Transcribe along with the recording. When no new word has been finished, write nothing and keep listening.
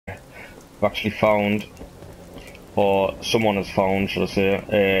I've actually found, or someone has found, should I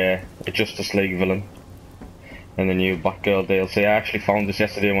say, a Justice League villain in the new Batgirl DLC. I actually found this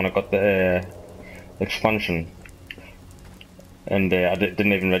yesterday when I got the expansion, and I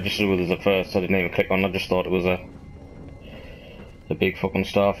didn't even register with us at first. I didn't even click on it. I just thought it was a big fucking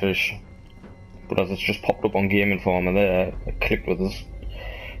starfish. But as it's just popped up on Game Informer there, I clicked with us.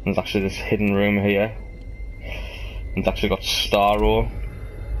 And there's actually this hidden room here. And it's actually got Starro,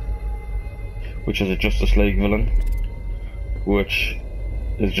 which is a Justice League villain, which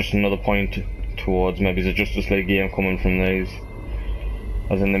is just another point towards maybe the Justice League game coming from these.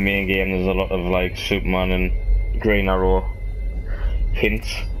 As in the main game, there's a lot of like Superman and Green Arrow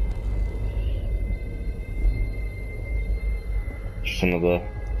hints. Just another.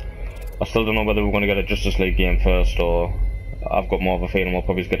 I still don't know whether we're going to get a Justice League game first, or I've got more of a feeling we'll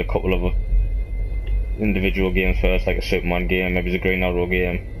probably just get a couple of individual games first, like a Superman game, maybe the Green Arrow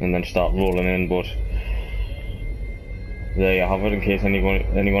game, and then start rolling in. But there you have it, in case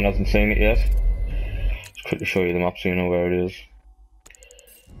anyone hasn't seen it yet. Just quickly show you the map so you know where it is.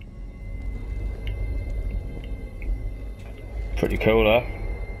 Pretty cool, eh?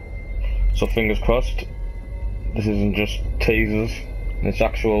 So fingers crossed this isn't just teasers, it's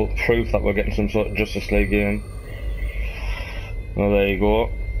actual proof that we're getting some sort of Justice League game. Well, there you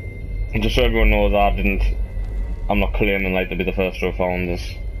go. And just so everyone knows, I'm not claiming like to be the first to have found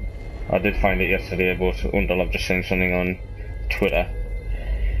this. I did find it yesterday, but until I've just seen something on Twitter,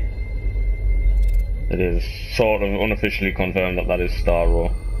 it is sort of unofficially confirmed that is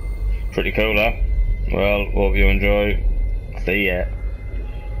Starro. Pretty cool, eh? Well, hope you enjoy. See ya.